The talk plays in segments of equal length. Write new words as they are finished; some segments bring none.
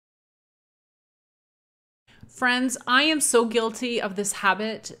Friends, I am so guilty of this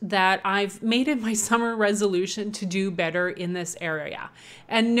habit that I've made it my summer resolution to do better in this area.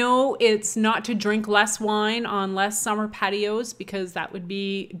 And no, it's not to drink less wine on less summer patios because that would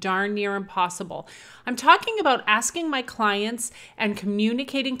be darn near impossible. I'm talking about asking my clients and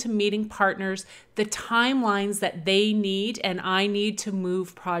communicating to meeting partners the timelines that they need and I need to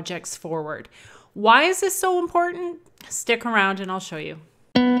move projects forward. Why is this so important? Stick around and I'll show you.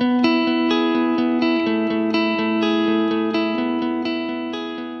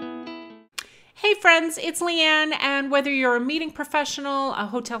 Hey friends, it's Leanne, and whether you're a meeting professional, a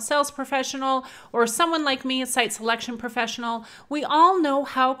hotel sales professional, or someone like me, a site selection professional, we all know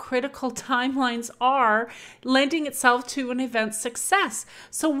how critical timelines are, lending itself to an event's success.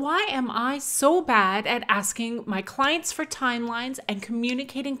 So why am I so bad at asking my clients for timelines and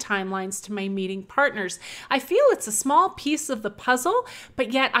communicating timelines to my meeting partners? I feel it's a small piece of the puzzle,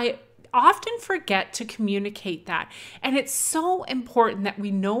 but yet I often forget to communicate that. And it's so important that we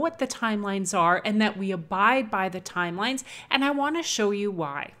know what the timelines are and that we abide by the timelines. And I want to show you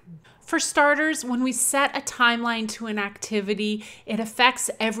why. For starters, when we set a timeline to an activity, it affects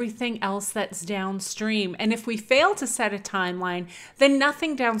everything else that's downstream. And if we fail to set a timeline, then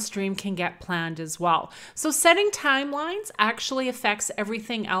nothing downstream can get planned as well. So setting timelines actually affects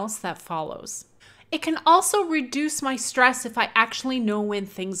everything else that follows. It can also reduce my stress if I actually know when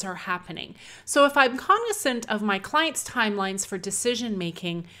things are happening. So if I'm cognizant of my clients' timelines for decision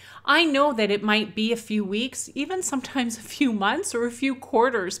making, I know that it might be a few weeks, even sometimes a few months or a few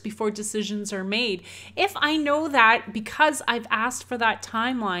quarters before decisions are made. If I know that because I've asked for that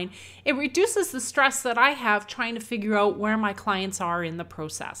timeline, it reduces the stress that I have trying to figure out where my clients are in the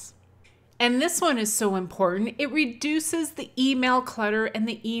process. And this one is so important. It reduces the email clutter and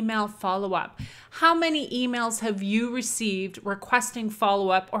the email follow-up. How many emails have you received requesting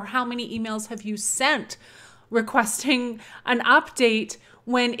follow-up, or how many emails have you sent requesting an update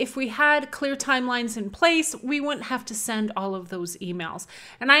when if we had clear timelines in place, we wouldn't have to send all of those emails?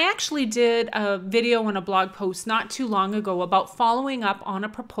 And I actually did a video and a blog post not too long ago about following up on a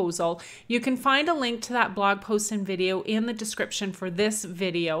proposal. You can find a link to that blog post and video in the description for this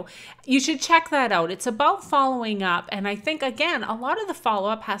video. You should check that out. It's about following up. And I think, again, a lot of the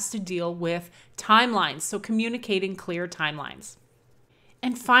follow-up has to deal with timelines. So communicating clear timelines.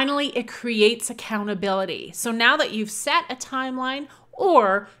 And finally, it creates accountability. So now that you've set a timeline,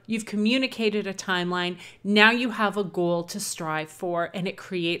 or you've communicated a timeline, now you have a goal to strive for, and it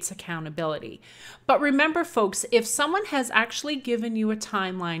creates accountability. But remember, folks, if someone has actually given you a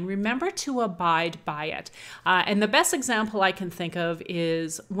timeline, remember to abide by it. And the best example I can think of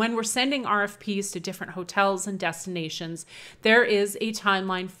is when we're sending RFPs to different hotels and destinations, there is a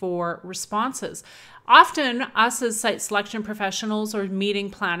timeline for responses. Often, us as site selection professionals or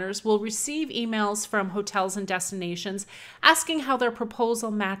meeting planners will receive emails from hotels and destinations asking how their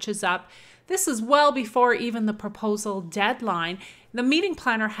proposal matches up. This is well before even the proposal deadline. The meeting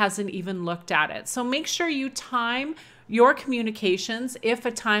planner hasn't even looked at it. So make sure you time your communications if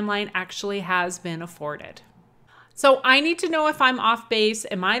a timeline actually has been afforded. So I need to know if I'm off base.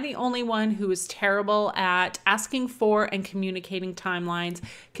 Am I the only one who is terrible at asking for and communicating timelines?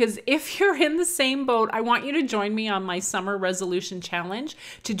 Because if you're in the same boat, I want you to join me on my summer resolution challenge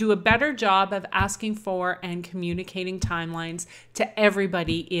to do a better job of asking for and communicating timelines to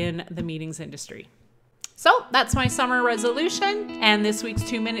everybody in the meetings industry. So that's my summer resolution and this week's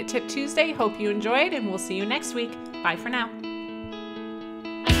 2-Minute Tip Tuesday. Hope you enjoyed, and we'll see you next week. Bye for now.